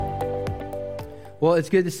Well,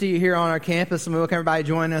 it's good to see you here on our campus, and we welcome everybody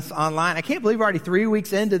joining us online. I can't believe we're already 3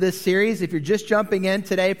 weeks into this series. If you're just jumping in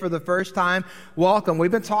today for the first time, welcome.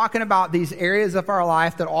 We've been talking about these areas of our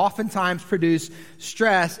life that oftentimes produce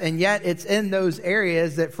stress, and yet it's in those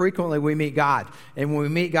areas that frequently we meet God. And when we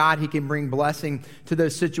meet God, He can bring blessing to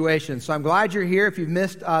those situations. So I'm glad you're here. If you've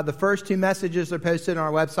missed the first two messages, they're posted on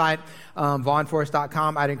our website,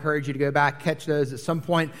 vaughnforest.com. I'd encourage you to go back, catch those at some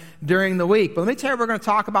point during the week. But let me tell you what we're going to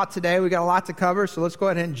talk about today. We've got a lot to cover, so let's go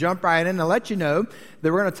ahead and jump right in and let you know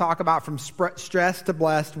that we're going to talk about from stress to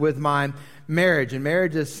blessed with my marriage. And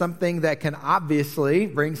marriage is something that can obviously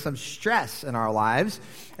bring some stress in our lives.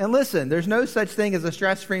 And listen, there's no such thing as a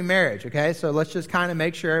stress-free marriage, okay? So let's just kind of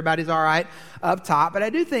make sure everybody's all right up top. But I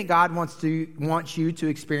do think God wants you to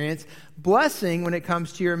experience blessing when it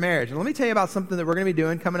comes to your marriage. And let me tell you about something that we're going to be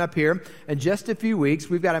doing coming up here in just a few weeks.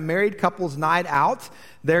 We've got a married couples night out.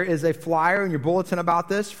 There is a flyer in your bulletin about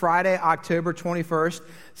this, Friday, October 21st,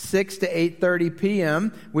 6 to 8:30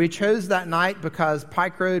 p.m. We chose that night because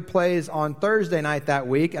Pike Road plays on Thursday night that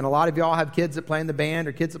week, and a lot of y'all have kids that play in the band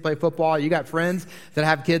or kids that play football. You got friends that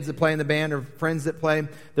have kids that play in the band or friends that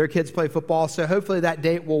their kids play football, so hopefully that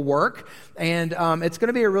date will work. And it's going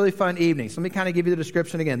to be a really fun evening. So let me kind of give you the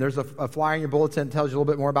description again. There's a flyer in your bulletin that tells you a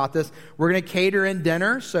little bit more about this. We're going to cater in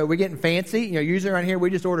dinner, so we're getting fancy. You know, usually around here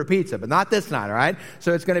we just order pizza, but not this night, all right?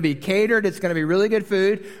 So it's going to be catered. It's going to be really good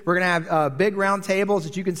food. We're going to have big round tables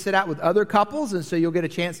that you can sit at with other couples, and so you'll get a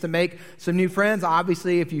chance to make some new friends.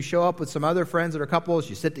 Obviously, if you show up with some other friends that are couples,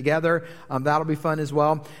 you sit together. That'll be fun as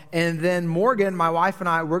well. And then Morgan, my wife, and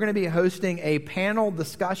I, we're going to be hosting a panel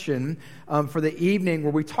discussion for the evening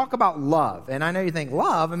where we talk about love. And I know you think,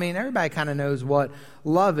 love? I mean, everybody kind of knows what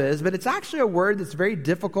love is, but it's actually a word that's very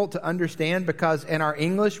difficult to understand because in our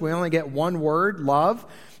English, we only get one word, love.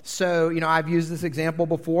 So, you know, I've used this example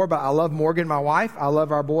before, but I love Morgan, my wife. I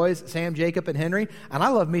love our boys, Sam, Jacob, and Henry. And I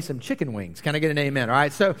love me some chicken wings. Can I get an amen? All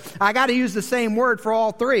right. So I got to use the same word for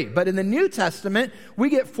all three. But in the New Testament, we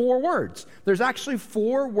get 4 words. There's actually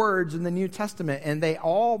 4 words in the New Testament, and they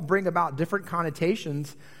all bring about different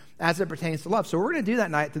connotations as it pertains to love. So we're going to do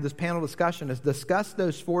that night through this panel discussion is discuss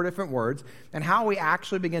those 4 different words and how we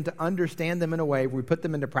actually begin to understand them in a way where we put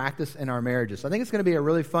them into practice in our marriages. So I think it's going to be a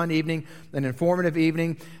really fun evening, an informative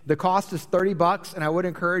evening. The cost is $30, and I would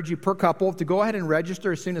encourage you per couple to go ahead and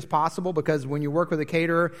register as soon as possible because when you work with a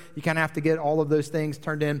caterer, you kind of have to get all of those things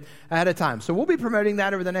turned in ahead of time. So we'll be promoting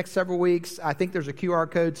that over the next several weeks. I think there's a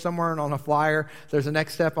QR code somewhere on a flyer. There's a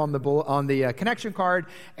next step on the connection card,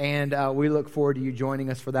 and we look forward to you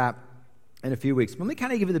joining us for that in a few weeks. Let me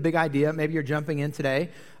kind of give you the big idea. Maybe you're jumping in today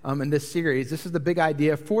in this series. This is the big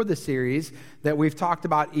idea for the series that we've talked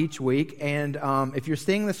about each week. And if you're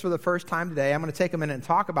seeing this for the first time today, I'm going to take a minute and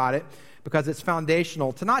talk about it because it's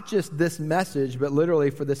foundational to not just this message, but literally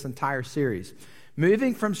for this entire series.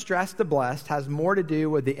 Moving from stress to blessed has more to do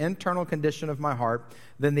with the internal condition of my heart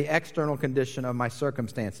than the external condition of my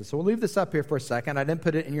circumstances. So we'll leave this up here for a second. I didn't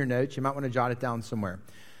put it in your notes. You might want to jot it down somewhere.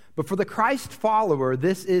 But for the Christ follower,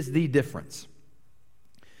 this is the difference.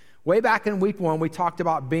 Way back in week 1, we talked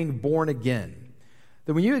about being born again.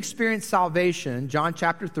 That when you experience salvation, John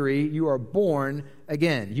chapter 3, you are born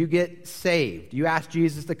again. You get saved. You ask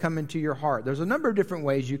Jesus to come into your heart. There's a number of different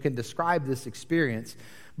ways you can describe this experience,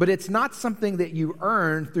 but it's not something that you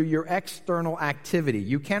earn through your external activity.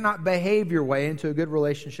 You cannot behave your way into a good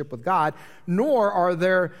relationship with God, nor are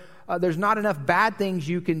there's not enough bad things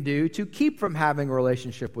you can do to keep from having a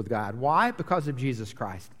relationship with God. Why? Because of Jesus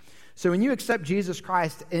Christ. So when you accept Jesus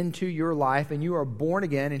Christ into your life and you are born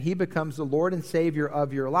again and He becomes the Lord and Savior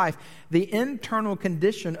of your life, the internal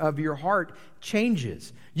condition of your heart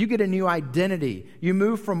changes. You get a new identity. You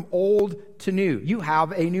move from old to new. You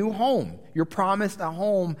have a new home. You're promised a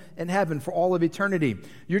home in heaven for all of eternity.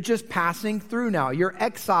 You're just passing through now. You're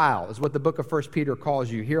exile is what the book of 1 Peter calls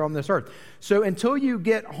you here on this earth. So until you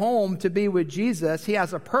get home to be with Jesus, He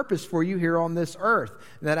has a purpose for you here on this earth.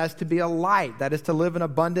 And that is to be a light. That is to live an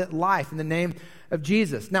abundant life in the name of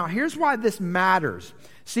Jesus. Now, here's why this matters.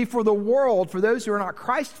 See, for the world, for those who are not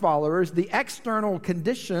Christ followers, the external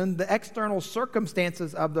condition, the external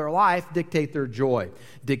circumstances of their life dictate their joy,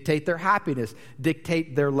 dictate their happiness,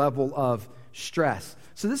 dictate their level of stress.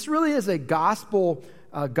 So this really is a gospel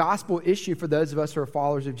issue for those of us who are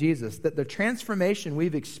followers of Jesus, that the transformation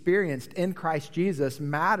we've experienced in Christ Jesus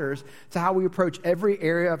matters to how we approach every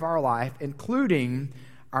area of our life, including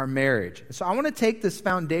our marriage. So I want to take this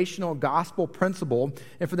foundational gospel principle,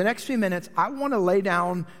 and for the next few minutes, I want to lay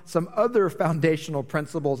down some other foundational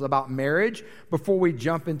principles about marriage before we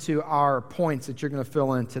jump into our points that you're going to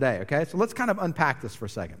fill in today, okay? So let's kind of unpack this for a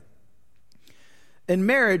second. In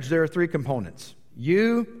marriage, there are 3 components.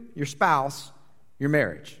 You, your spouse, your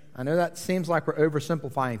marriage. I know that seems like we're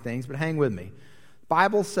oversimplifying things, but hang with me. The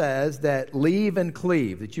Bible says that leave and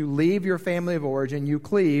cleave, that you leave your family of origin, you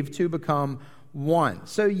cleave to become one.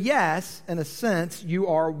 So yes, in a sense, you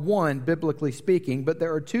are one, biblically speaking, but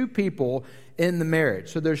there are two people in the marriage.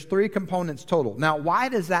 So there's three components total. Now, why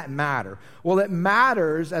does that matter? Well, it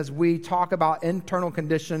matters as we talk about internal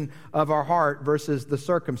condition of our heart versus the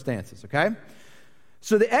circumstances, okay?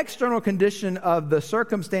 So the external condition of the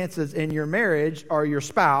circumstances in your marriage are your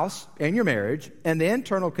spouse and your marriage, and the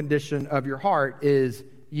internal condition of your heart is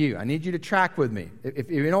you. I need you to track with me. If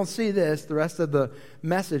you don't see this, the rest of the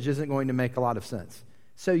message isn't going to make a lot of sense.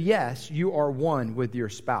 So yes, you are one with your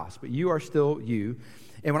spouse, but you are still you.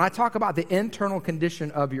 And when I talk about the internal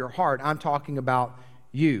condition of your heart, I'm talking about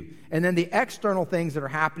you. And then the external things that are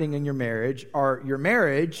happening in your marriage are your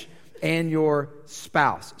marriage and your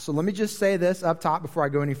spouse. So let me just say this up top before I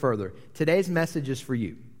go any further. Today's message is for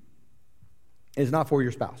you. It's not for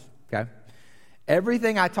your spouse, okay?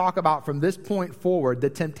 Everything I talk about from this point forward, the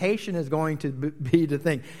temptation is going to be to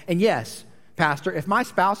think, and yes, Pastor, if my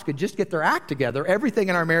spouse could just get their act together, everything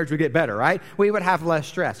in our marriage would get better, right? We would have less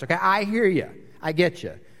stress, okay? I hear you. I get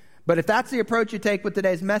you. But if that's the approach you take with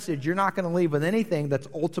today's message, you're not going to leave with anything that's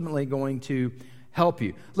ultimately going to help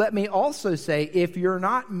you. Let me also say, if you're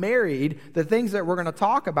not married, the things that we're going to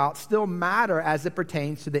talk about still matter as it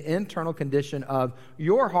pertains to the internal condition of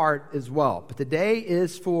your heart as well. But today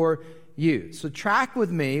is for you. So track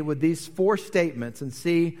with me with these four statements and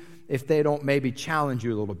see if they don't maybe challenge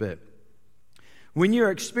you a little bit. When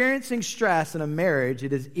you're experiencing stress in a marriage,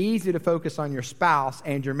 it is easy to focus on your spouse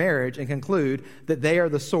and your marriage and conclude that they are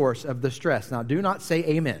the source of the stress. Now, do not say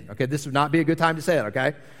amen, okay? This would not be a good time to say that,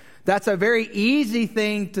 okay? That's a very easy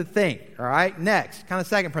thing to think, all right? Next, kind of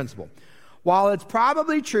second principle. While it's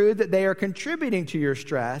probably true that they are contributing to your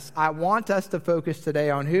stress, I want us to focus today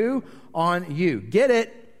on who? On you. Get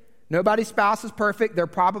it? Nobody's spouse is perfect. They're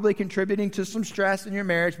probably contributing to some stress in your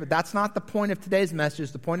marriage, but that's not the point of today's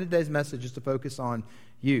message. The point of today's message is to focus on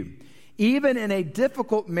you. Even in a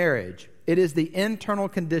difficult marriage, it is the internal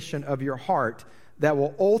condition of your heart that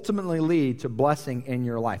will ultimately lead to blessing in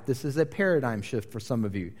your life. This is a paradigm shift for some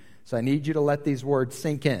of you. So I need you to let these words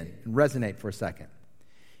sink in and resonate for a second.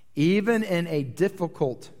 Even in a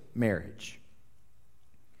difficult marriage,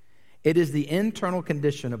 it is the internal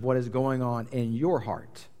condition of what is going on in your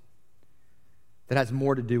heart that has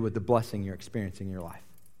more to do with the blessing you're experiencing in your life.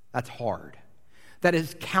 That's hard. That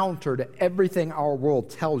is counter to everything our world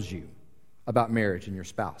tells you about marriage and your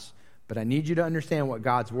spouse. But I need you to understand what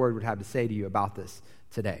God's word would have to say to you about this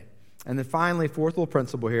today. And then finally, fourth little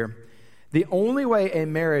principle here. The only way a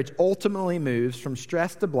marriage ultimately moves from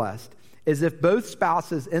stressed to blessed is if both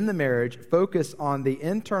spouses in the marriage focus on the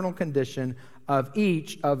internal condition of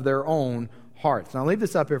each of their own hearts. Now, I'll leave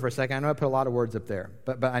this up here for a second. I know I put a lot of words up there,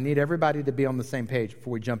 but I need everybody to be on the same page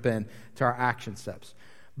before we jump in to our action steps.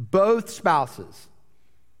 Both spouses,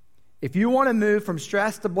 if you want to move from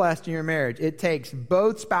stress to blessed in your marriage, it takes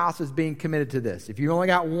both spouses being committed to this. If you only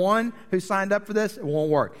got one who signed up for this, it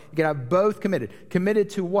won't work. You got to have both committed.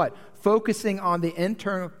 Committed to what? Focusing on the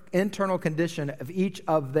internal condition of each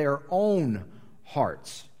of their own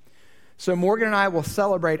hearts. So Morgan and I will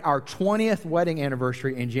celebrate our 20th wedding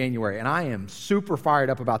anniversary in January, and I am super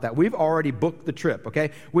fired up about that. We've already booked the trip,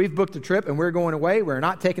 okay? We've booked the trip, and we're going away. We're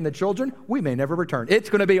not taking the children. We may never return.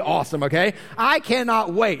 It's going to be awesome, okay? I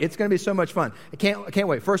cannot wait. It's going to be so much fun. I can't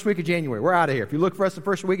wait. First week of January, we're out of here. If you look for us the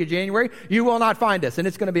first week of January, you will not find us, and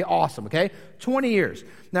it's going to be awesome, okay? 20 years.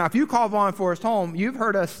 Now, if you call Vaughn Forest home, you've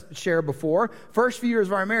heard us share before. First few years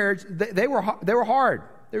of our marriage, they were hard.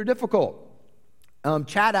 They were difficult.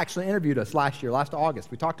 Chad actually interviewed us last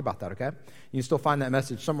August. We talked about that, okay? You can still find that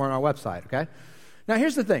message somewhere on our website, okay? Now,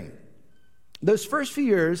 here's the thing. Those first few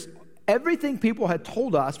years, everything people had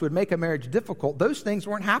told us would make a marriage difficult, those things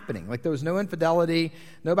weren't happening. Like there was no infidelity,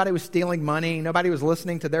 nobody was stealing money, nobody was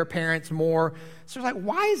listening to their parents more. So it's like,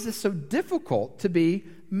 why is this so difficult to be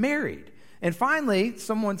married? And finally,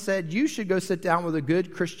 someone said, you should go sit down with a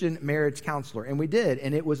good Christian marriage counselor. And we did,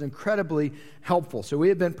 and it was incredibly helpful. So we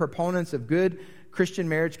have been proponents of good Christian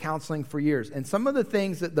marriage counseling for years. And some of the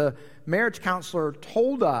things that the marriage counselor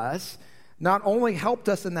told us not only helped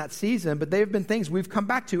us in that season, but they've been things we've come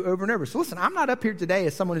back to over and over. So listen, I'm not up here today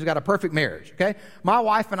as someone who's got a perfect marriage, okay? My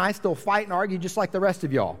wife and I still fight and argue just like the rest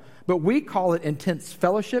of y'all. But we call it intense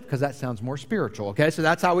fellowship because that sounds more spiritual, okay? So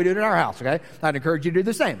that's how we do it in our house, okay? I'd encourage you to do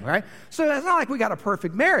the same, right? So it's not like we got a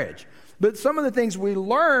perfect marriage. But some of the things we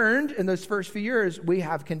learned in those first few years, we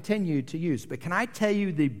have continued to use. But can I tell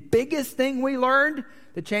you the biggest thing we learned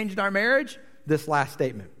that changed our marriage? This last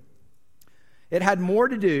statement. It had more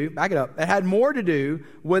to do, back it up, it had more to do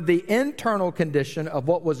with the internal condition of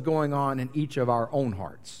what was going on in each of our own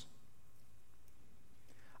hearts.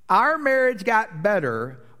 Our marriage got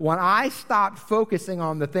better when I stopped focusing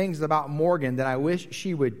on the things about Morgan that I wish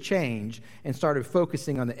she would change and started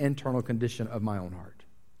focusing on the internal condition of my own heart.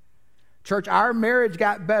 Church, our marriage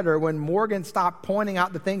got better when Morgan stopped pointing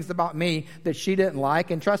out the things about me that she didn't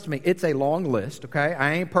like. And trust me, it's a long list, okay?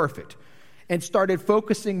 I ain't perfect. And started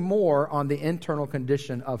focusing more on the internal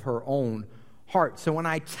condition of her own heart. So when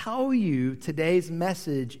I tell you today's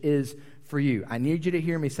message is for you, I need you to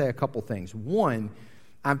hear me say a couple things. One,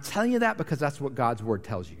 I'm telling you that because that's what God's word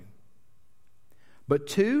tells you. But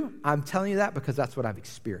two, I'm telling you that because that's what I've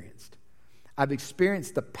experienced. I've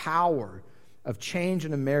experienced the power of change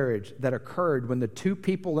in a marriage that occurred when the two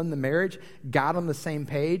people in the marriage got on the same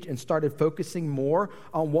page and started focusing more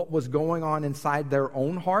on what was going on inside their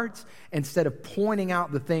own hearts instead of pointing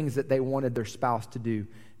out the things that they wanted their spouse to do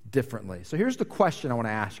differently. So here's the question I want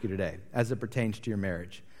to ask you today as it pertains to your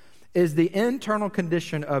marriage. Is the internal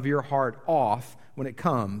condition of your heart off when it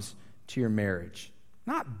comes to your marriage?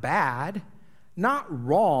 Not bad, not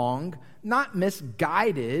wrong, not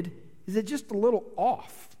misguided. Is it just a little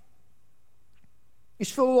off? You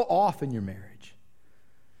just feel a little off in your marriage.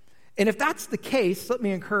 And if that's the case, let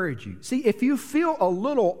me encourage you. See, if you feel a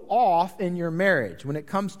little off in your marriage when it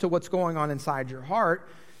comes to what's going on inside your heart,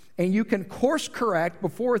 and you can course correct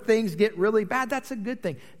before things get really bad, that's a good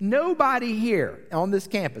thing. Nobody here on this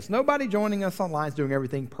campus, nobody joining us online is doing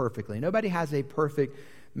everything perfectly. Nobody has a perfect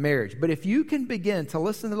marriage. But if you can begin to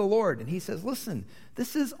listen to the Lord, and He says, listen,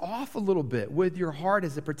 this is off a little bit with your heart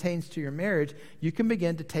as it pertains to your marriage, you can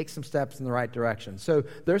begin to take some steps in the right direction. So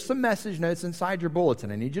there's some message notes inside your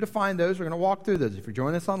bulletin. I need you to find those. We're going to walk through those. If you're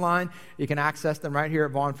joining us online, you can access them right here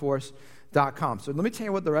at vaughnforest.com. So let me tell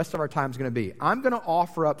you what the rest of our time is going to be. I'm going to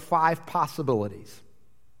offer up 5 possibilities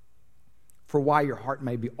for why your heart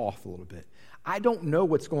may be off a little bit. I don't know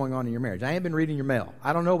what's going on in your marriage. I haven't been reading your mail.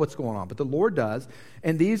 I don't know what's going on, but the Lord does.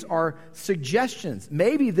 And these are suggestions.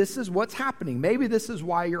 Maybe this is what's happening. Maybe this is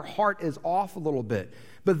why your heart is off a little bit.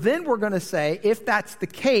 But then we're going to say, if that's the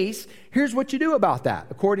case, here's what you do about that,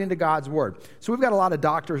 according to God's word. So we've got a lot of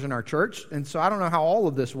doctors in our church, and so I don't know how all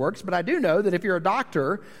of this works, but I do know that if you're a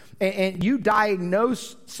doctor and you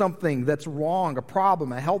diagnose something that's wrong, a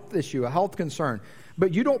problem, a health issue, a health concern,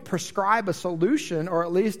 but you don't prescribe a solution or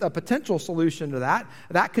at least a potential solution to that,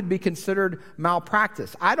 that could be considered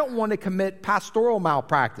malpractice. I don't want to commit pastoral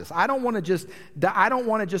malpractice. I don't want to just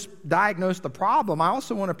diagnose the problem. I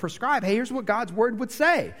also want to prescribe, hey, here's what God's word would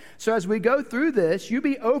say. So as we go through this, you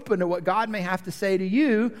be open to what God may have to say to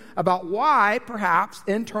you about why perhaps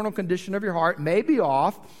internal condition of your heart may be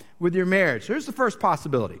off with your marriage. So here's the first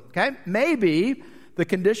possibility, okay? Maybe the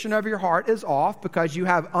condition of your heart is off because you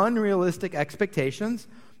have unrealistic expectations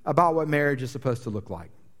about what marriage is supposed to look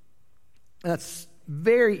like. And that's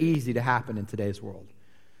very easy to happen in today's world.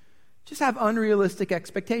 Just have unrealistic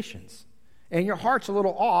expectations. And your heart's a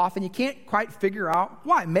little off and you can't quite figure out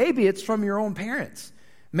why. Maybe it's from your own parents.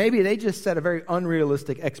 Maybe they just set a very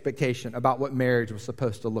unrealistic expectation about what marriage was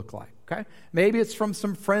supposed to look like, okay? Maybe it's from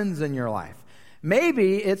some friends in your life.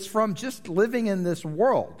 Maybe it's from just living in this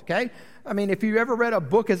world, okay? I mean, if you ever read a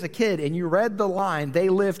book as a kid and you read the line, they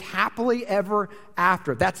lived happily ever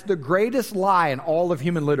after. That's the greatest lie in all of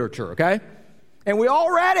human literature, okay? And we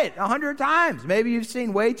all read it 100 times. Maybe you've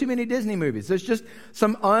seen way too many Disney movies. There's just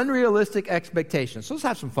some unrealistic expectations. So let's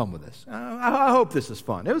have some fun with this. I hope this is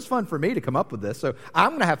fun. It was fun for me to come up with this, so I'm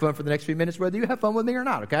going to have fun for the next few minutes whether you have fun with me or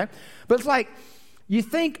not, okay? But it's like, you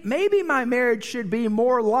think maybe my marriage should be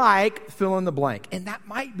more like fill in the blank. And that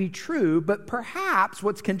might be true, but perhaps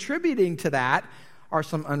what's contributing to that are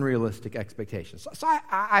some unrealistic expectations. So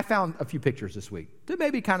I found a few pictures this week to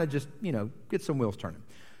maybe kind of just, get some wheels turning.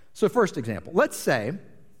 So first example, let's say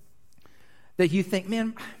that you think,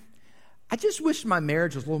 man, I just wish my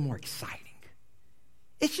marriage was a little more exciting.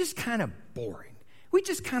 It's just kind of boring. We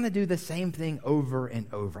just kind of do the same thing over and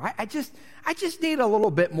over. I just need a little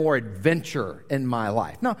bit more adventure in my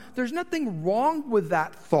life. Now, there's nothing wrong with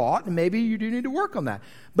that thought, and maybe you do need to work on that.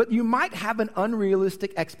 But you might have an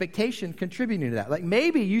unrealistic expectation contributing to that. Like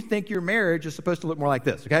maybe you think your marriage is supposed to look more like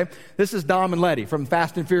this, okay? This is Dom and Letty from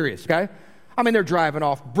Fast and Furious, okay? I mean, they're driving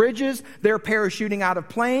off bridges. They're parachuting out of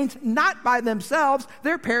planes, not by themselves.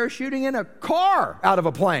 They're parachuting in a car out of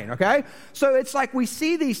a plane, okay? So it's like we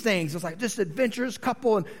see these things. It's like this adventurous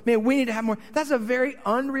couple, and man, we need to have more. That's a very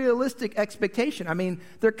unrealistic expectation. I mean,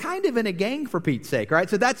 they're kind of in a gang for Pete's sake, right?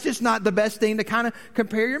 So that's just not the best thing to kind of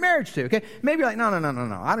compare your marriage to, okay? Maybe you're like, no.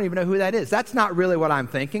 I don't even know who that is. That's not really what I'm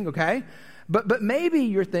thinking, okay? But maybe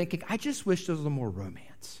you're thinking, I just wish there was a little more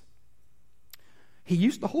romance. He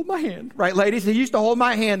used to hold my hand, right, ladies? He used to hold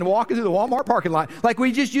my hand walking through the Walmart parking lot. Like,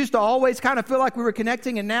 we just used to always kind of feel like we were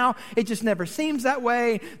connecting, and now it just never seems that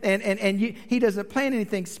way. He doesn't plan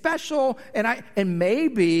anything special. And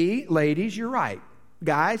maybe, ladies, you're right.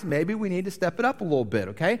 Guys, maybe we need to step it up a little bit,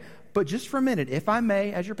 okay? But just for a minute, if I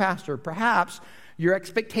may, as your pastor, perhaps your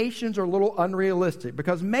expectations are a little unrealistic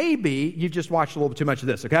because maybe you've just watched a little bit too much of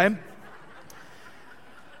this, okay?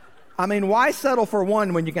 I mean, why settle for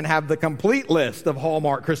one when you can have the complete list of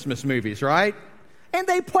Hallmark Christmas movies, right? And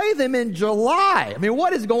they play them in July. I mean,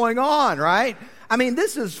 what is going on, right? I mean,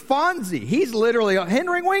 this is Fonzie. He's literally,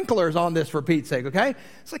 Henry Winkler's on this for Pete's sake, okay?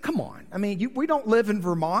 It's like, come on. I mean, we don't live in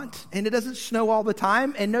Vermont, and it doesn't snow all the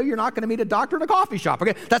time, and no, you're not going to meet a doctor in a coffee shop,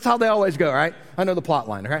 okay? That's how they always go, right? I know the plot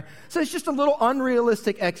line, okay? So it's just a little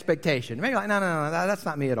unrealistic expectation. Maybe like, no, that's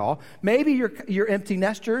not me at all. Maybe you're empty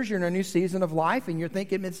nesters, you're in a new season of life, and you're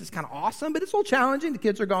thinking this is kind of awesome, but it's a little challenging. The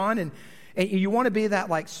kids are gone, and you want to be that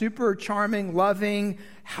like super charming, loving,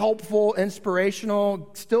 helpful, inspirational,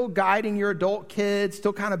 still guiding your adult kids,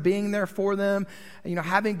 still kind of being there for them,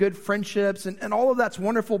 having good friendships, and all of that's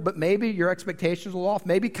wonderful, but maybe your expectations are a little off.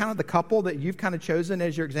 Maybe kind of the couple that you've kind of chosen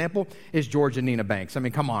as your example is George and Nina Banks. I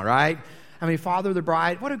mean, come on, right? I mean, father of the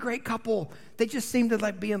bride, what a great couple. They just seem to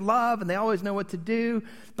like be in love, and they always know what to do.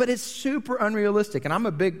 But it's super unrealistic. And I'm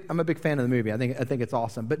a big fan of the movie. I think it's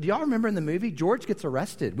awesome. But do y'all remember in the movie, George gets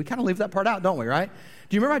arrested? We kind of leave that part out, don't we, right?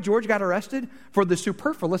 Do you remember how George got arrested? For the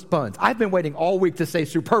superfluous buns. I've been waiting all week to say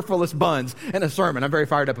superfluous buns in a sermon. I'm very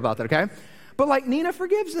fired up about that, okay? But like Nina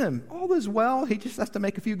forgives him. All is well. He just has to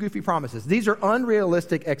make a few goofy promises. These are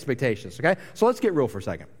unrealistic expectations, okay? So let's get real for a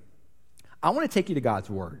second. I want to take you to God's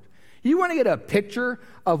Word. You want to get a picture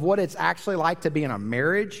of what it's actually like to be in a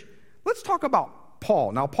marriage? Let's talk about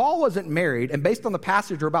Paul. Now, Paul wasn't married, and based on the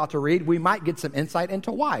passage we're about to read, we might get some insight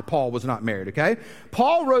into why Paul was not married, okay?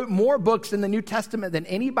 Paul wrote more books in the New Testament than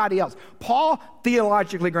anybody else. Paul,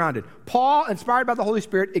 theologically grounded. Paul, inspired by the Holy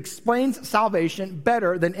Spirit, explains salvation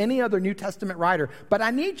better than any other New Testament writer. But I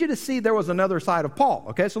need you to see there was another side of Paul,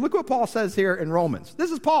 okay? So look what Paul says here in Romans. This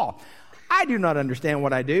is Paul. I do not understand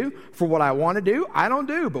what I do. For what I want to do, I don't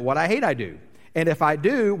do, but what I hate, I do. And if I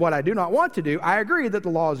do what I do not want to do, I agree that the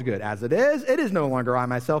law is good. As it is no longer I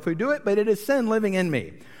myself who do it, but it is sin living in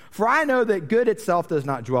me. For I know that good itself does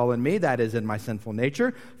not dwell in me, that is in my sinful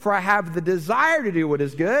nature. For I have the desire to do what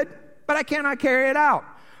is good, but I cannot carry it out.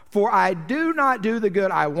 For I do not do the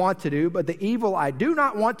good I want to do, but the evil I do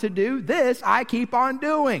not want to do, this I keep on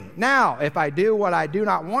doing. Now, if I do what I do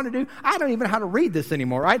not want to do, I don't even know how to read this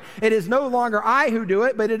anymore, right? It is no longer I who do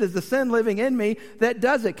it, but it is the sin living in me that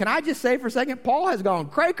does it. Can I just say for a second, Paul has gone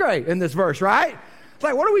cray-cray in this verse, right? It's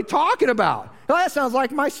like, what are we talking about? Well, that sounds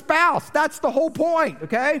like my spouse. That's the whole point,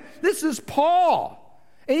 okay? This is Paul.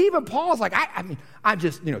 And even Paul's like, I'm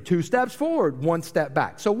just, 2 steps forward, 1 step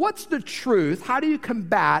back. So what's the truth? How do you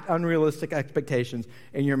combat unrealistic expectations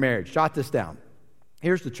in your marriage? Jot this down.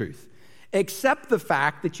 Here's the truth. Accept the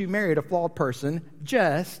fact that you married a flawed person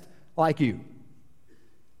just like you.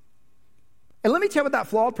 And let me tell you what that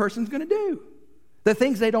flawed person's going to do. The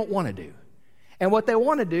things they don't want to do. And what they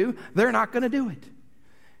want to do, they're not going to do it.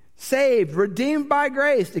 Saved, redeemed by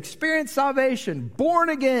grace, experienced salvation, born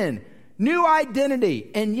again, new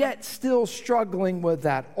identity, and yet still struggling with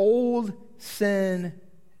that old sin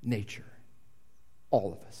nature.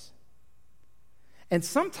 All of us. And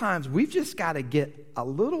sometimes we've just got to get a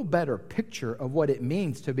little better picture of what it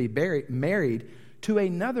means to be married to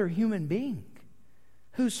another human being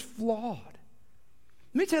who's flawed.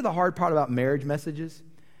 Let me tell you the hard part about marriage messages.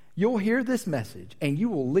 You'll hear this message and you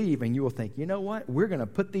will leave and you will think, you know what? We're going to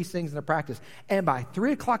put these things into practice. And by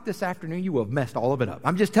 3 o'clock this afternoon, you will have messed all of it up.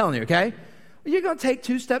 I'm just telling you, okay? You're going to take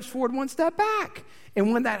 2 steps forward, 1 step back.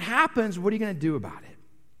 And when that happens, what are you going to do about it?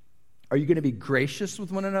 Are you going to be gracious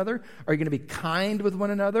with one another? Are you going to be kind with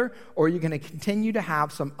one another? Or are you going to continue to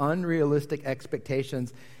have some unrealistic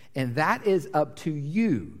expectations? And that is up to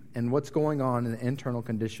you and what's going on in the internal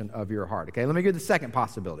condition of your heart. Okay, let me give you the second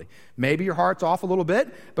possibility. Maybe your heart's off a little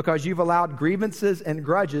bit because you've allowed grievances and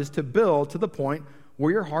grudges to build to the point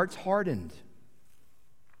where your heart's hardened.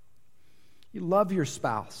 You love your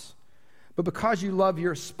spouse, but because you love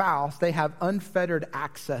your spouse, they have unfettered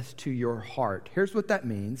access to your heart. Here's what that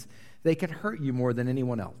means. They can hurt you more than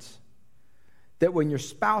anyone else. That when your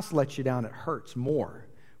spouse lets you down, it hurts more.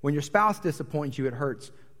 When your spouse disappoints you, it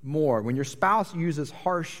hurts more. When your spouse uses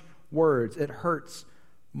harsh words, it hurts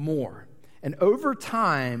more. And over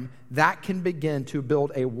time, that can begin to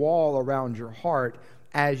build a wall around your heart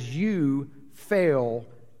as you fail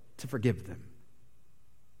to forgive them.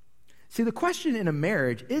 See, the question in a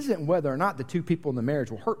marriage isn't whether or not the two people in the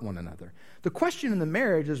marriage will hurt one another. The question in the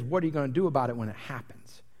marriage is, what are you going to do about it when it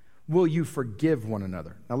happens? Will you forgive one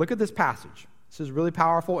another? Now look at this passage. This is really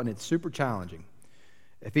powerful and it's super challenging.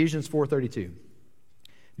 Ephesians 4:32.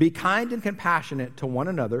 Be kind and compassionate to one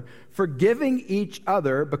another, forgiving each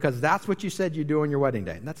other because that's what you said you do on your wedding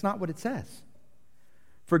day. And that's not what it says.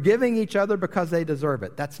 Forgiving each other because they deserve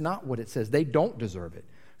it. That's not what it says. They don't deserve it.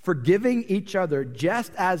 Forgiving each other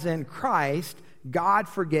just as in Christ, God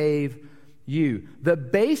forgave you. The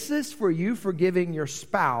basis for you forgiving your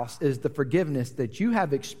spouse is the forgiveness that you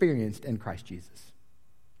have experienced in Christ Jesus.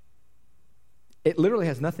 It literally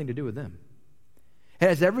has nothing to do with them. It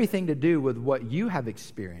has everything to do with what you have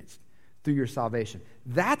experienced through your salvation.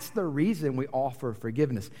 That's the reason we offer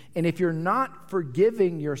forgiveness. And if you're not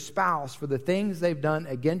forgiving your spouse for the things they've done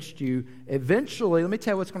against you, eventually, let me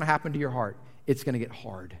tell you what's going to happen to your heart. It's going to get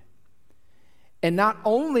hard. And not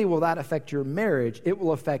only will that affect your marriage, it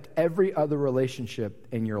will affect every other relationship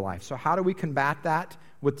in your life. So how do we combat that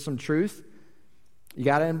with some truth? You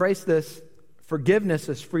got to embrace this. Forgiveness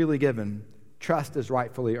is freely given. Trust is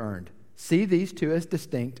rightfully earned. See these two as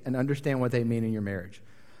distinct and understand what they mean in your marriage.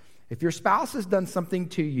 If your spouse has done something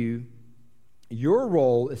to you, your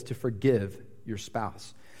role is to forgive your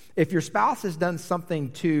spouse. If your spouse has done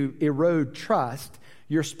something to erode trust,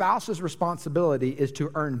 your spouse's responsibility is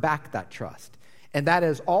to earn back that trust. And that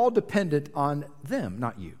is all dependent on them,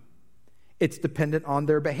 not you. It's dependent on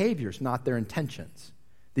their behaviors, not their intentions.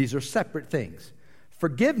 These are separate things.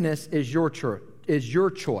 Forgiveness is your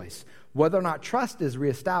choice. Whether or not trust is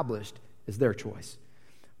reestablished is their choice.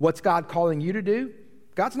 What's God calling you to do?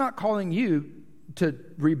 God's not calling you to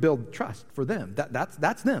rebuild trust for them.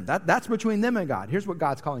 That's them. That's between them and God. Here's what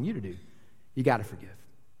God's calling you to do. You got to forgive.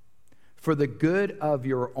 For the good of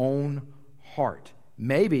your own heart.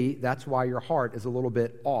 Maybe that's why your heart is a little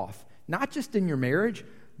bit off. Not just in your marriage,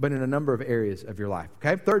 but in a number of areas of your life.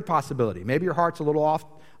 Okay? Third possibility. Maybe your heart's a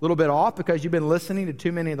little bit off because you've been listening to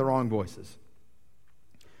too many of the wrong voices.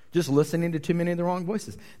 Just listening to too many of the wrong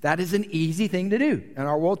voices. That is an easy thing to do in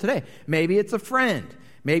our world today. Maybe it's a friend.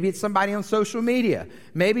 Maybe it's somebody on social media.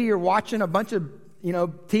 Maybe you're watching a bunch of,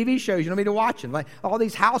 TV shows you don't need to watch them. Like all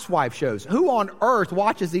these housewife shows. Who on earth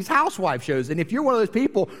watches these housewife shows? And if you're one of those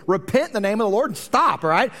people, repent in the name of the Lord and stop,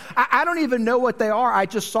 all right? I don't even know what they are. I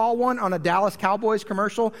just saw one on a Dallas Cowboys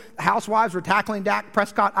commercial. Housewives were tackling Dak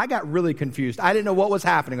Prescott. I got really confused. I didn't know what was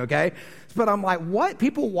happening, okay? But I'm like, what?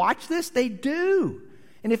 People watch this? They do.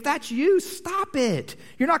 And if that's you, stop it.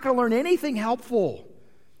 You're not going to learn anything helpful.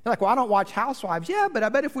 You're like, well, I don't watch Housewives. Yeah, but I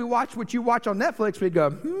bet if we watch what you watch on Netflix, we'd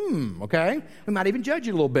go, okay. We might even judge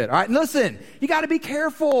you a little bit. All right, and listen, you got to be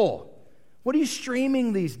careful. What are you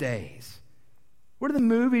streaming these days? What are the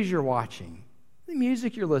movies you're watching? The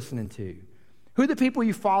music you're listening to? Who are the people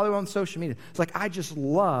you follow on social media? It's like, I just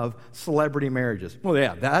love celebrity marriages. Well,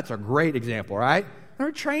 yeah, that's a great example, right? They're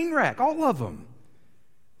a train wreck, all of them.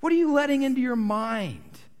 What are you letting into your mind?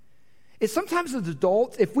 It's sometimes as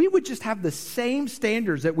adults, if we would just have the same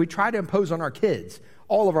standards that we try to impose on our kids,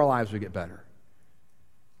 all of our lives would get better.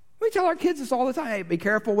 We tell our kids this all the time. Hey, be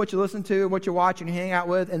careful what you listen to, what you watch, and you hang out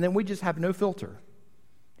with, and then we just have no filter.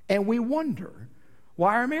 And we wonder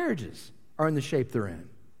why our marriages are in the shape they're in.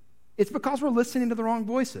 It's because we're listening to the wrong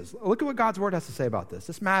voices. Look at what God's Word has to say about this.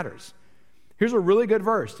 This matters. Here's a really good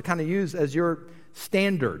verse to kind of use as your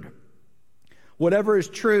standard. Whatever is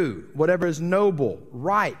true, whatever is noble,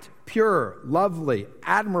 right, pure, lovely,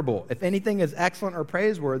 admirable, if anything is excellent or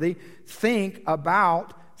praiseworthy, think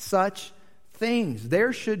about such things.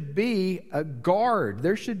 There should be a guard.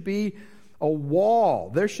 There should be a wall.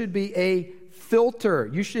 There should be a filter.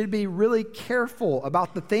 You should be really careful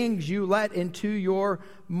about the things you let into your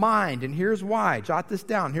mind. And here's why. Jot this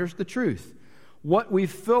down. Here's the truth. What we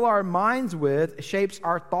fill our minds with shapes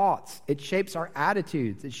our thoughts. It shapes our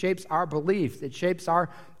attitudes. It shapes our beliefs. It shapes our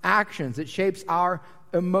actions. It shapes our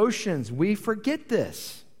emotions. We forget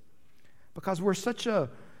this because we're such a,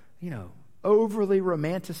 overly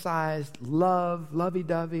romanticized love,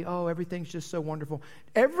 lovey-dovey. Oh, everything's just so wonderful.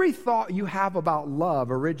 Every thought you have about love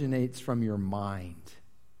originates from your mind,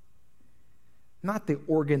 not the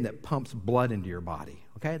organ that pumps blood into your body.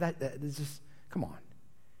 Okay, that is just, come on.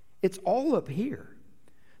 It's all up here.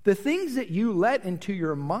 The things that you let into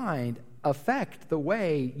your mind affect the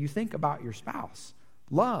way you think about your spouse.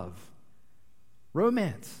 Love,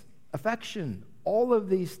 romance, affection, all of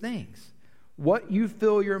these things. What you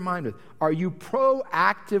fill your mind with. Are you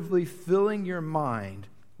proactively filling your mind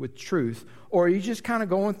with truth? Or are you just kind of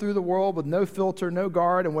going through the world with no filter, no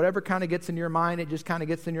guard, and whatever kind of gets in your mind, it just kind of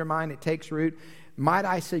gets in your mind, it takes root? Might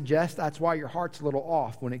I suggest that's why your heart's a little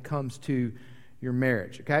off when it comes to your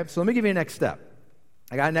marriage, okay? So let me give you a next step.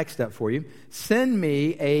 I got a next step for you. Send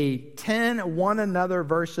me a 10 one another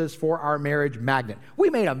verses for our marriage magnet. We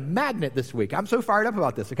made a magnet this week. I'm so fired up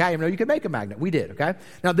about this, okay? I didn't know you could make a magnet. We did, okay?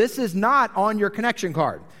 Now, this is not on your connection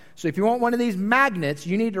card. So if you want one of these magnets,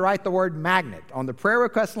 you need to write the word magnet on the prayer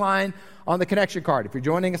request line on the connection card. If you're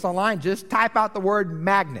joining us online, just type out the word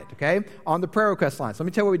magnet, okay, on the prayer request line. So let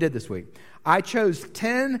me tell you what we did this week. I chose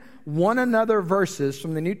 10 one another verses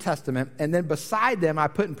from the New Testament, and then beside them, I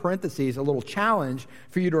put in parentheses a little challenge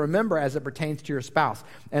for you to remember as it pertains to your spouse.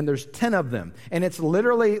 And there's 10 of them. And it's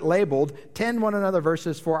literally labeled 10 one another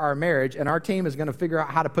verses for our marriage, and our team is going to figure out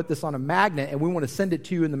how to put this on a magnet, and we want to send it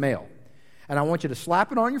to you in the mail. And I want you to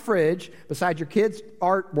slap it on your fridge beside your kids'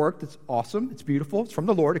 artwork. That's awesome. It's beautiful. It's from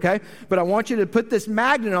the Lord, okay? But I want you to put this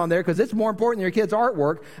magnet on there because it's more important than your kids'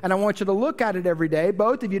 artwork. And I want you to look at it every day,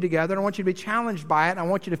 both of you together. And I want you to be challenged by it. And I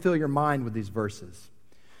want you to fill your mind with these verses.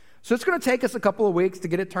 So it's going to take us a couple of weeks to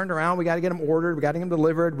get it turned around. We got to get them ordered. We got to get them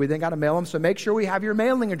delivered. We then got to mail them. So make sure we have your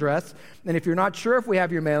mailing address. And if you're not sure if we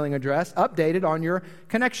have your mailing address, update it on your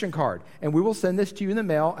connection card. And we will send this to you in the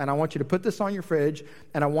mail. And I want you to put this on your fridge.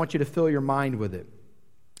 And I want you to fill your mind with it.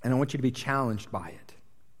 And I want you to be challenged by it.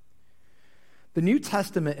 The New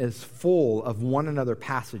Testament is full of one another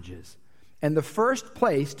passages. And the first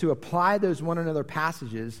place to apply those one another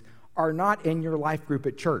passages are not in your life group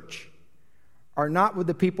at church. Are not with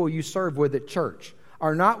the people you serve with at church,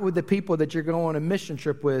 are not with the people that you're going on a mission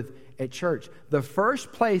trip with at church. The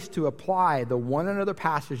first place to apply the one another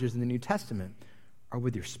passages in the New Testament are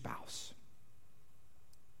with your spouse.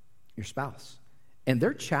 Your spouse. And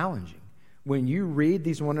they're challenging when you read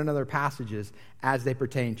these one another passages as they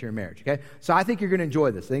pertain to your marriage, okay? So I think you're going to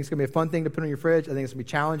enjoy this. I think it's going to be a fun thing to put on your fridge. I think it's going to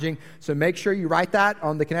be challenging. So make sure you write that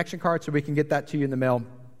on the connection card so we can get that to you in the mail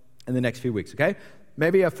in the next few weeks, okay?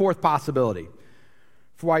 Maybe a fourth possibility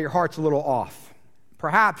for why your heart's a little off.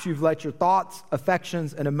 Perhaps you've let your thoughts,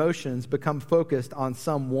 affections, and emotions become focused on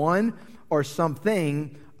someone or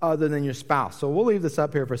something other than your spouse. So we'll leave this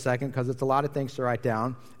up here for a second because it's a lot of things to write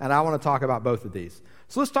down, and I want to talk about both of these.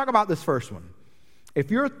 So let's talk about this first one.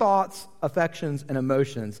 If your thoughts, affections, and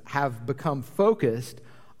emotions have become focused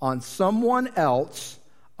on someone else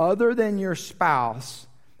other than your spouse,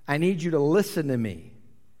 I need you to listen to me.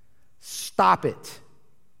 Stop it.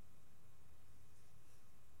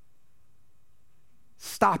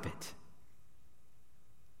 Stop it.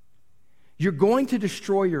 You're going to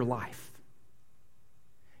destroy your life.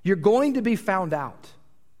 You're going to be found out.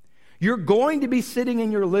 You're going to be sitting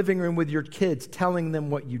in your living room with your kids telling them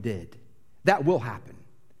what you did. That will happen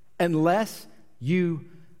unless you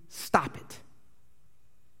stop it.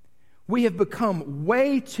 We have become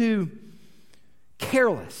way too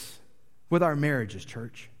careless with our marriages,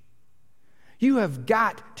 church. You have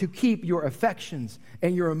got to keep your affections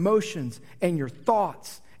and your emotions and your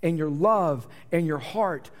thoughts and your love and your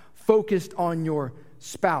heart focused on your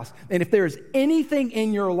spouse. And if there is anything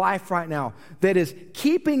in your life right now that is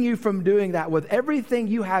keeping you from doing that with everything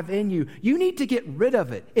you have in you, you need to get rid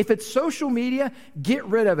of it. If it's social media, get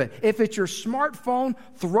rid of it. If it's your smartphone,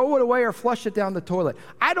 throw it away or flush it down the toilet.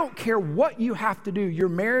 I don't care what you have to do. Your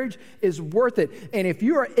marriage is worth it. And if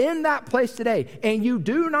you are in that place today and you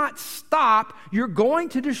do not stop, you're going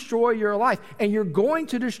to destroy your life and you're going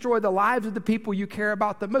to destroy the lives of the people you care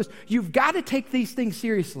about the most. You've got to take these things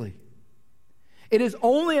seriously. It is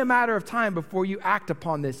only a matter of time before you act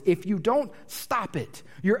upon this. If you don't stop it,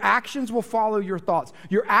 your actions will follow your thoughts.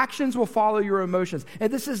 Your actions will follow your emotions.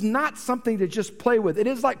 And this is not something to just play with. It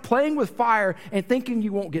is like playing with fire and thinking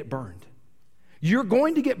you won't get burned. You're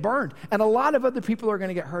going to get burned, and a lot of other people are going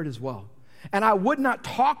to get hurt as well. And I would not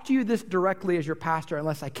talk to you this directly as your pastor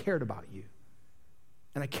unless I cared about you.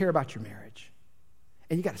 And I care about your marriage.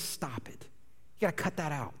 And you got to stop it. You got to cut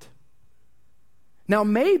that out. Now,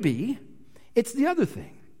 maybe it's the other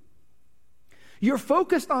thing. You're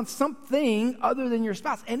focused on something other than your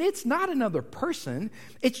spouse, and it's not another person.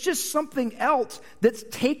 It's just something else that's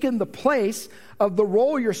taken the place of the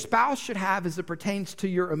role your spouse should have as it pertains to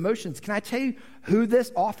your emotions. Can I tell you who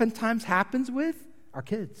this oftentimes happens with? Our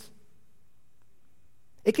kids.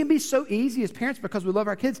 It can be so easy as parents, because we love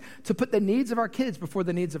our kids, to put the needs of our kids before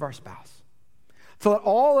the needs of our spouse. To let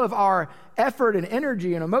all of our effort and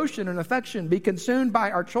energy and emotion and affection be consumed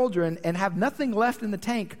by our children and have nothing left in the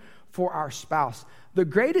tank for our spouse. The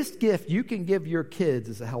greatest gift you can give your kids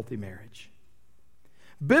is a healthy marriage.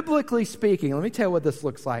 Biblically speaking, let me tell you what this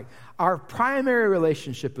looks like. Our primary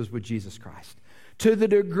relationship is with Jesus Christ. To the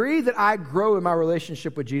degree that I grow in my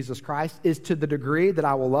relationship with Jesus Christ is to the degree that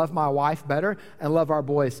I will love my wife better and love our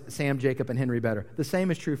boys, Sam, Jacob, and Henry, better. The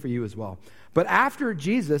same is true for you as well. But after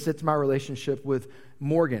Jesus, it's my relationship with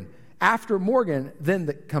Morgan. After Morgan,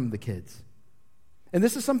 then come the kids. And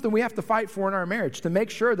this is something we have to fight for in our marriage, to make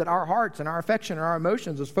sure that our hearts and our affection and our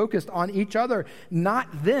emotions is focused on each other,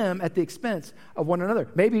 not them at the expense of one another.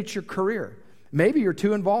 Maybe it's your career. Maybe you're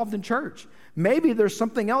too involved in church. Maybe there's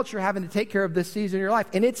something else you're having to take care of this season of your life.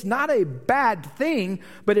 And it's not a bad thing,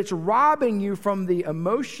 but it's robbing you from the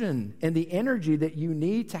emotion and the energy that you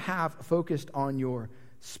need to have focused on your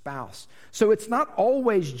spouse. So it's not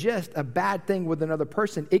always just a bad thing with another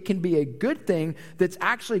person. It can be a good thing that's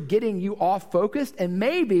actually getting you off focused, and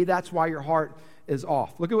maybe that's why your heart is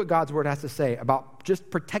off. Look at what God's word has to say about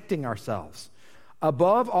just protecting ourselves.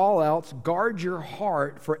 Above all else, guard your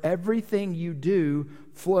heart, for everything you do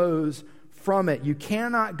flows from it. You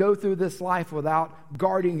cannot go through this life without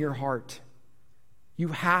guarding your heart. You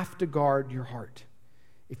have to guard your heart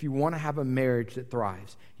if you want to have a marriage that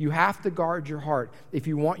thrives. You have to guard your heart if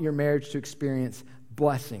you want your marriage to experience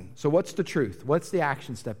blessing. So what's the truth? What's the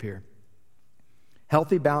action step here?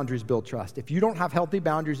 Healthy boundaries build trust. If you don't have healthy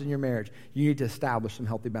boundaries in your marriage, you need to establish some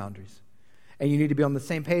healthy boundaries. And you need to be on the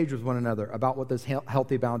same page with one another about what those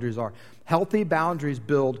healthy boundaries are. Healthy boundaries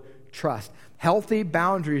build trust. Healthy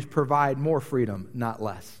boundaries provide more freedom, not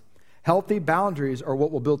less. Healthy boundaries are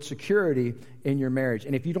what will build security in your marriage.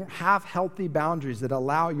 And if you don't have healthy boundaries that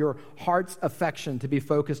allow your heart's affection to be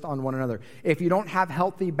focused on one another, if you don't have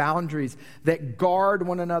healthy boundaries that guard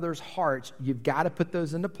one another's hearts, you've got to put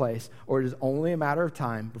those into place, or it is only a matter of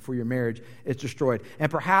time before your marriage is destroyed. And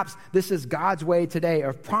perhaps this is God's way today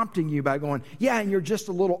of prompting you by going, yeah, and you're just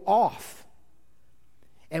a little off.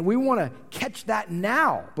 And we want to catch that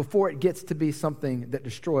now before it gets to be something that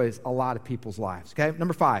destroys a lot of people's lives. Okay,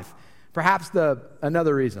 number 5. Perhaps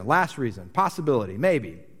another reason, last reason, possibility,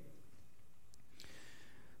 maybe,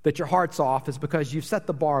 that your heart's off is because you've set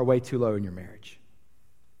the bar way too low in your marriage.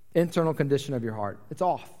 Internal condition of your heart, it's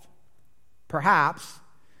off. Perhaps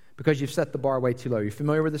because you've set the bar way too low. You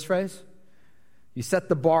familiar with this phrase? You set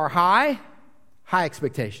the bar high, high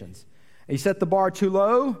expectations. And you set the bar too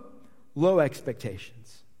low, low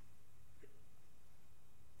expectations.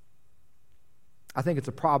 I think it's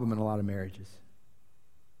a problem in a lot of marriages.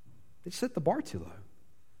 They set the bar too low.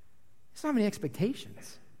 There's not many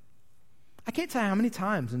expectations. I can't tell you how many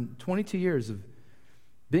times in 22 years of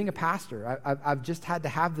being a pastor, I've just had to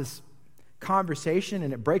have this conversation,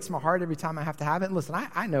 and it breaks my heart every time I have to have it. And listen,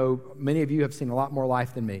 I know many of you have seen a lot more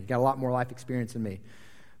life than me, got a lot more life experience than me.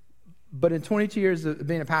 But in 22 years of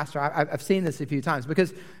being a pastor, I've seen this a few times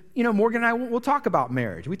because, you know, Morgan and I, we'll talk about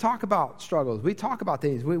marriage. We talk about struggles. We talk about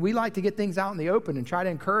things. We like to get things out in the open and try to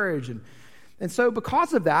encourage. And so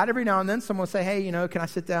because of that, every now and then someone will say, hey, you know, can I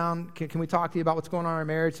sit down? Can we talk to you about what's going on in our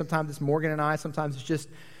marriage? Sometimes it's Morgan and I. Sometimes it's just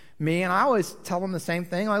me. And I always tell them the same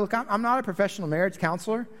thing. Like, look, I'm not a professional marriage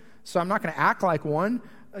counselor, so I'm not going to act like one.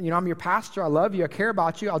 You know, I'm your pastor. I love you. I care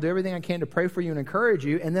about you. I'll do everything I can to pray for you and encourage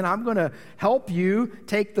you. And then I'm going to help you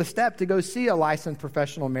take the step to go see a licensed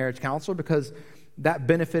professional marriage counselor because that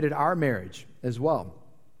benefited our marriage as well.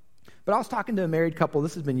 But I was talking to a married couple,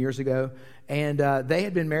 this has been years ago, and they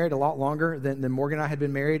had been married a lot longer than Morgan and I had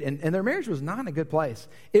been married, and their marriage was not in a good place.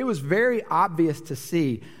 It was very obvious to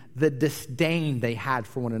see the disdain they had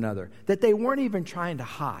for one another, that they weren't even trying to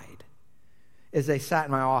hide as they sat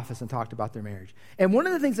in my office and talked about their marriage. And one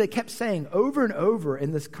of the things they kept saying over and over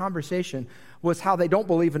in this conversation was how they don't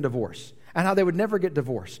believe in divorce and how they would never get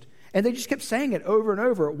divorced. And they just kept saying it over and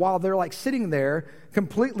over while they're like sitting there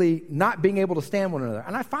completely not being able to stand one another.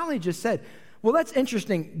 And I finally just said, well, that's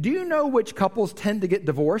interesting. Do you know which couples tend to get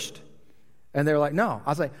divorced? And they're like, no. I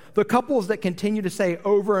was like, the couples that continue to say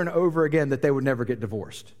over and over again that they would never get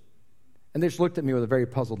divorced. And they just looked at me with a very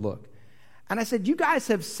puzzled look. And I said, you guys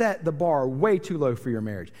have set the bar way too low for your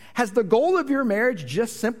marriage. Has the goal of your marriage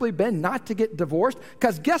just simply been not to get divorced?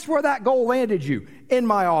 Because guess where that goal landed you? In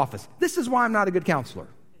my office. This is why I'm not a good counselor.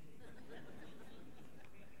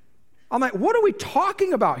 I'm like, what are we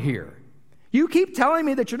talking about here? You keep telling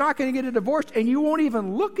me that you're not going to get a divorce, and you won't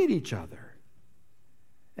even look at each other.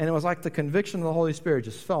 And it was like the conviction of the Holy Spirit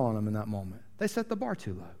just fell on them in that moment. They set the bar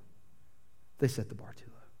too low. They set the bar too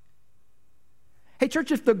low. Hey,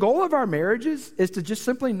 church, if the goal of our marriages is to just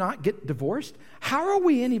simply not get divorced, how are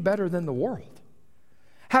we any better than the world?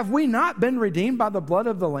 Have we not been redeemed by the blood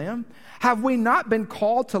of the Lamb? Have we not been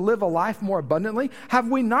called to live a life more abundantly? Have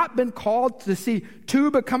we not been called to see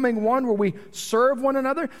two becoming one where we serve one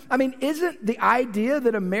another? I mean, isn't the idea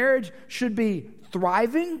that a marriage should be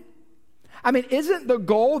thriving? I mean, isn't the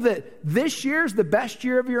goal that this year's the best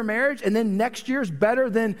year of your marriage and then next year's better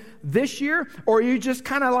than this year? Or are you just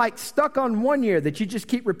kind of like stuck on one year that you just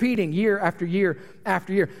keep repeating year after year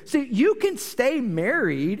after year? See, you can stay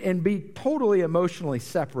married and be totally emotionally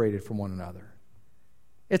separated from one another.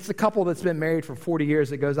 It's the couple that's been married for 40 years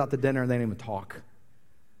that goes out to dinner and they don't even talk.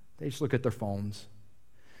 They just look at their phones.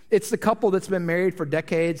 It's the couple that's been married for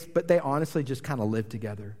decades, but they honestly just kind of live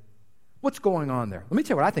together. What's going on there? Let me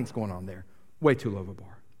tell you what I think's going on there. Way too low of a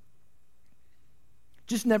bar.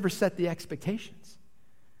 Just never set the expectations.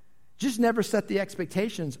 Just never set the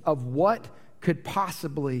expectations of what could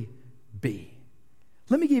possibly be.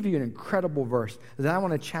 Let me give you an incredible verse that I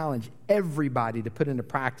want to challenge everybody to put into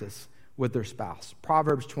practice with their spouse.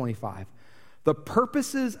 Proverbs 25. The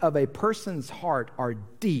purposes of a person's heart are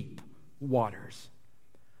deep waters,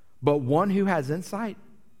 but one who has insight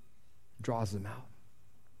draws them out.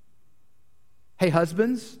 Hey,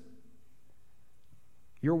 husbands,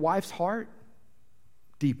 your wife's heart,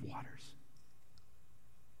 deep waters.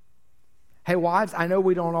 Hey, wives, I know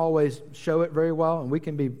we don't always show it very well, and we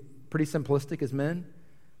can be pretty simplistic as men.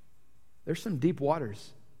 There's some deep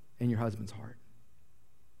waters in your husband's heart.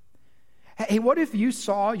 Hey, what if you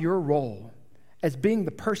saw your role as being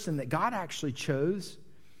the person that God actually chose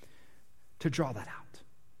to draw that out?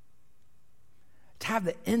 To have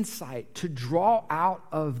the insight to draw out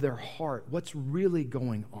of their heart what's really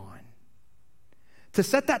going on. To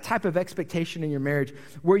set that type of expectation in your marriage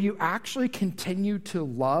where you actually continue to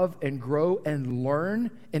love and grow and learn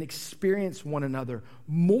and experience one another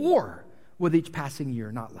more with each passing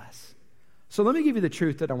year, not less. So let me give you the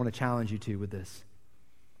truth that I want to challenge you to with this.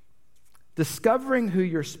 Discovering who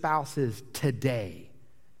your spouse is today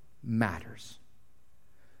matters.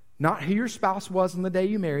 Not who your spouse was on the day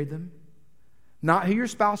you married them. Not who your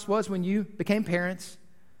spouse was when you became parents.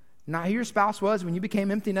 Not who your spouse was when you became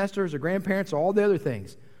empty nesters or grandparents or all the other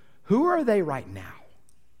things. Who are they right now?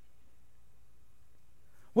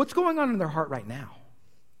 What's going on in their heart right now?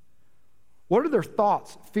 What are their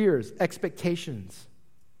thoughts, fears, expectations,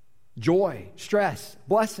 joy, stress,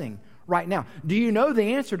 blessing right now? Do you know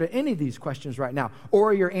the answer to any of these questions right now? Or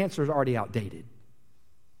are your answers already outdated?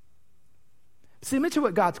 See, let me tell you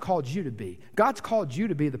what God's called you to be. God's called you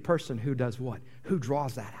to be the person who does what? Who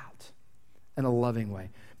draws that out in a loving way.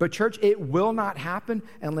 But church, it will not happen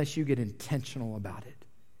unless you get intentional about it.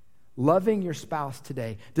 Loving your spouse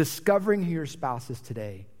today, discovering who your spouse is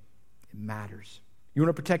today, it matters. You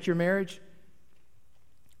want to protect your marriage?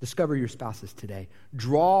 Discover your spouses today.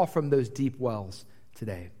 Draw from those deep wells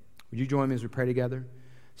today. Would you join me as we pray together?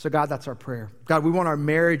 So God, that's our prayer. God, we want our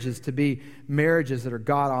marriages to be marriages that are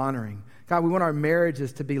God-honoring. God, we want our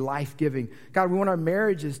marriages to be life-giving. God, we want our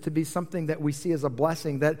marriages to be something that we see as a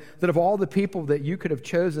blessing, that of all the people that you could have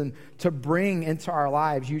chosen to bring into our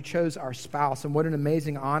lives, you chose our spouse. And what an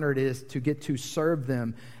amazing honor it is to get to serve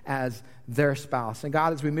them as their spouse. And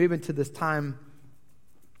God, as we move into this time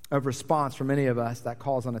of response for many of us, that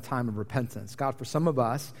calls on a time of repentance. God, for some of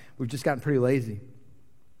us, we've just gotten pretty lazy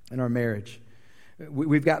in our marriage.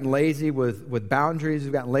 We've gotten lazy with boundaries.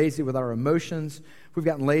 We've gotten lazy with our emotions. We've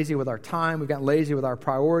gotten lazy with our time. We've gotten lazy with our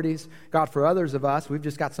priorities. God, for others of us, we've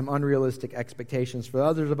just got some unrealistic expectations. For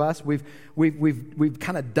others of us, we've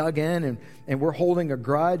kind of dug in and we're holding a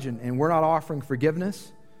grudge and we're not offering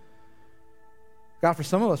forgiveness. God, for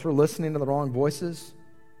some of us, we're listening to the wrong voices.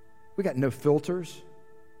 We got no filters.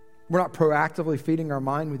 We're not proactively feeding our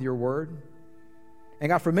mind with your word. And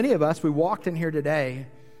God, for many of us, we walked in here today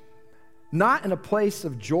not in a place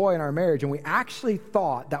of joy in our marriage, and we actually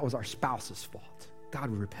thought that was our spouse's fault. God,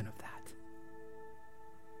 we repent of that.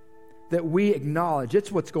 That we acknowledge it's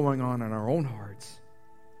what's going on in our own hearts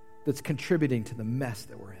that's contributing to the mess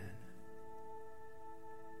that we're in.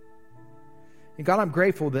 And God, I'm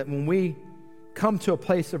grateful that when we come to a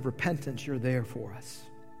place of repentance, you're there for us.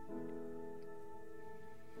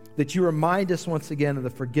 That you remind us once again of the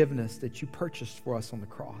forgiveness that you purchased for us on the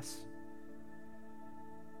cross.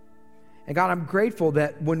 And God, I'm grateful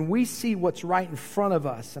that when we see what's right in front of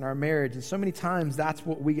us in our marriage, and so many times that's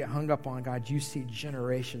what we get hung up on, God, you see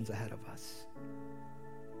generations ahead of us.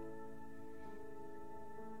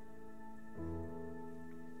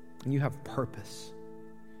 And you have purpose.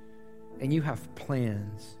 And you have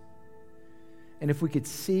plans. And if we could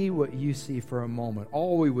see what you see for a moment,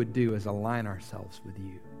 all we would do is align ourselves with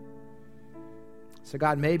you. So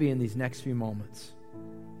God, maybe in these next few moments,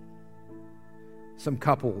 some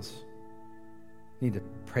couples need to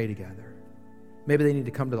pray together. Maybe they need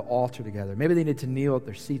to come to the altar together. Maybe they need to kneel at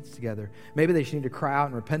their seats together. Maybe they should need to cry out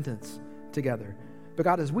in repentance together. But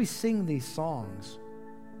God, as we sing these songs,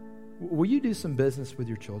 will you do some business with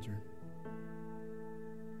your children?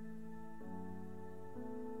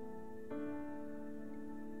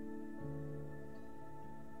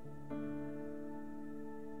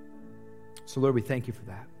 So Lord, we thank you for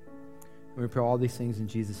that. And we pray all these things in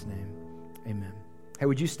Jesus' name. Amen. Hey,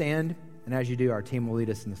 would you stand? And as you do, our team will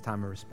lead us in this time of response.